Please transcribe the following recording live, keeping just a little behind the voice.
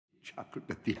chuckled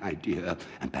at the idea,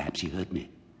 and perhaps he heard me,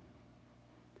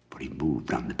 for he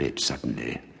moved round the bed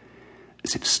suddenly,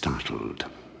 as if startled.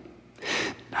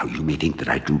 Now you may think that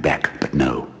I drew back, but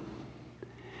no.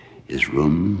 His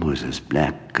room was as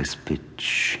black as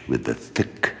pitch, with the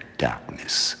thick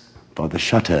darkness, for the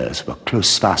shutters were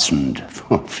close fastened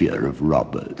for fear of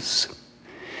robbers.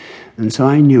 And so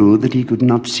I knew that he could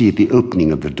not see the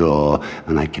opening of the door,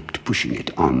 and I kept pushing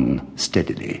it on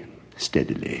steadily,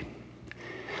 steadily.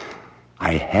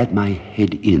 I had my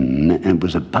head in and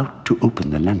was about to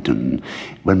open the lantern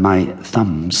when my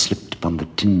thumb slipped upon the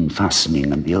tin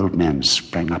fastening, and the old man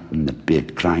sprang up in the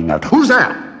bed, crying out, "Who's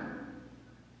there?"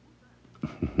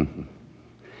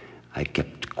 I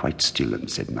kept quite still and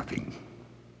said nothing.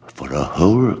 For a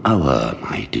whole hour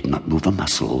I did not move a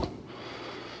muscle,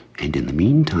 and in the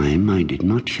meantime I did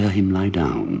not hear him lie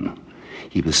down.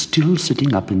 He was still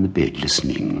sitting up in the bed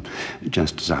listening,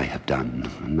 just as I have done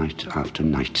night after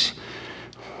night,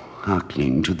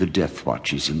 hearkening to the death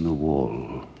watches in the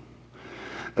wall.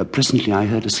 Presently I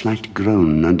heard a slight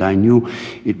groan, and I knew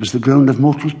it was the groan of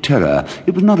mortal terror.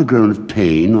 It was not a groan of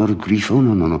pain or of grief. Oh,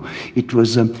 no. It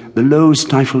was the low,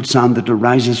 stifled sound that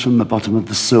arises from the bottom of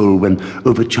the soul when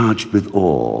overcharged with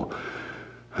awe.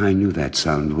 I knew that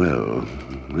sound well.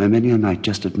 Many a night,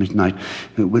 just at midnight,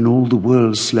 when all the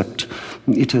world slept,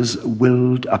 it has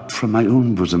welled up from my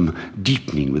own bosom,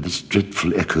 deepening with its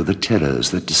dreadful echo the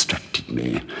terrors that distracted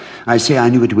me. I say I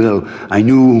knew it well. I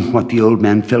knew what the old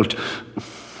man felt.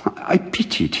 I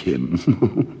pitied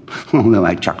him, although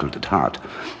I chuckled at heart.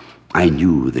 I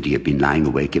knew that he had been lying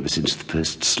awake ever since the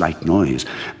first slight noise,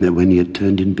 when he had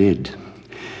turned in bed.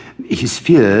 His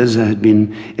fears had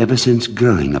been ever since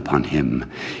growing upon him.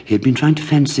 He had been trying to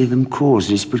fancy them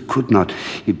causes, but could not.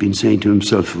 He had been saying to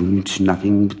himself, "It's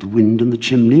nothing but the wind in the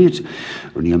chimney. It's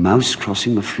only a mouse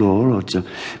crossing the floor, or it's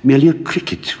merely a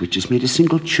cricket which has made a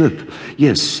single chirp."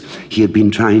 Yes, he had been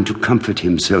trying to comfort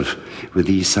himself with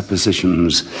these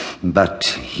suppositions, but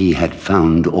he had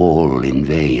found all in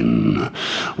vain.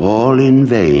 All in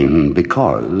vain,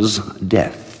 because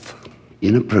death,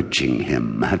 in approaching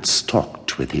him, had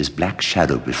stalked with his black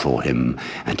shadow before him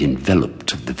and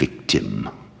enveloped the victim.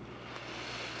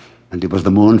 And it was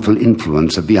the mournful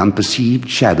influence of the unperceived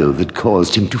shadow that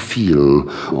caused him to feel,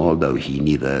 although he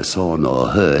neither saw nor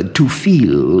heard, to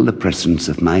feel the presence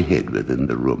of my head within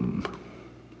the room.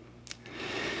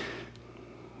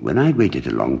 When I waited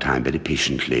a long time very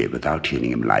patiently without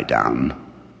hearing him lie down,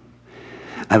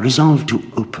 I resolved to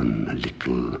open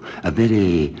a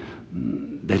very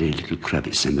little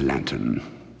crevice in the lantern.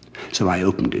 So I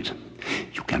opened it.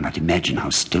 You cannot imagine how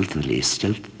stealthily,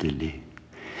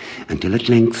 until at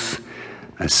length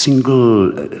a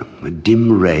single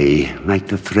dim ray, like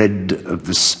the thread of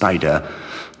the spider,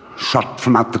 shot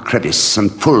from out the crevice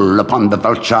and full upon the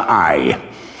vulture eye.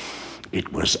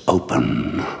 It was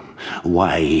open,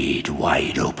 wide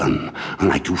open,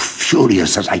 and I grew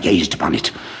furious as I gazed upon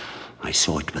it. I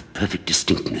saw it with perfect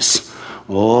distinctness,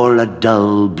 all a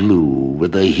dull blue,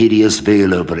 with a hideous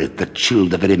veil over it that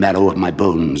chilled the very marrow of my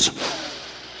bones.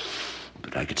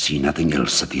 But I could see nothing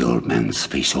else of the old man's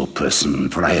face or person,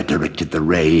 for I had directed the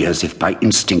ray, as if by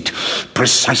instinct,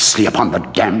 precisely upon the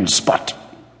damned spot.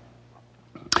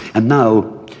 And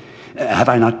now, have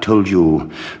I not told you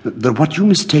that what you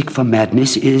mistake for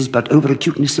madness is but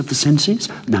over-acuteness of the senses?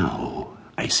 Now,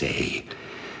 I say,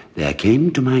 there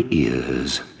came to my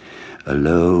ears a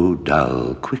low,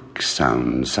 dull, quick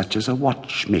sound, such as a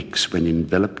watch makes when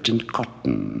enveloped in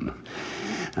cotton.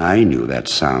 I knew that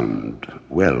sound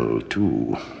well,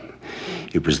 too.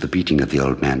 It was the beating of the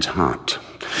old man's heart.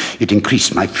 It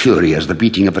increased my fury as the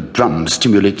beating of a drum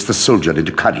stimulates the soldier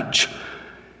into courage.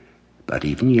 But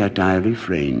even yet I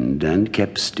refrained and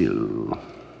kept still.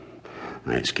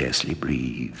 I scarcely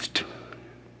breathed.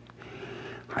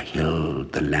 I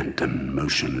held the lantern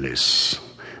motionless.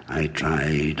 I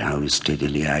tried how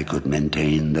steadily I could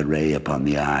maintain the ray upon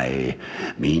the eye.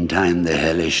 Meantime, the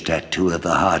hellish tattoo of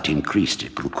the heart increased.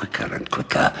 It grew quicker and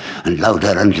quicker, and louder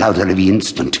every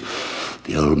instant.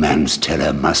 The old man's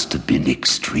terror must have been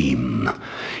extreme.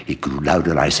 It grew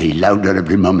louder, I say, louder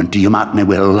every moment. Do you mark me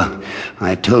well?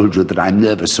 I told you that I'm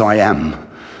nervous, so I am.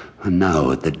 And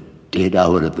now, at the dead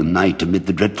hour of the night, amid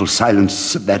the dreadful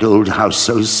silence of that old house,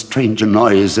 so strange a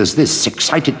noise as this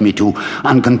excited me to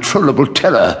uncontrollable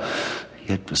terror.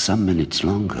 Yet for some minutes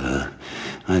longer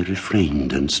I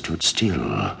refrained and stood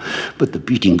still. But the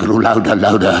beating grew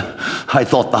louder. I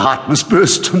thought the heart must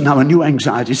burst. Now a new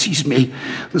anxiety seized me.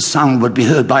 The sound would be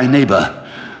heard by a neighbor.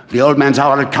 The old man's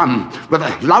hour had come. With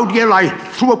a loud yell, I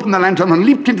threw open the lantern and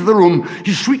leaped into the room.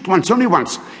 He shrieked once, only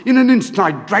once. In an instant,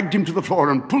 I dragged him to the floor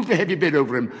and pulled the heavy bed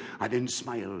over him. I then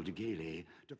smiled gaily.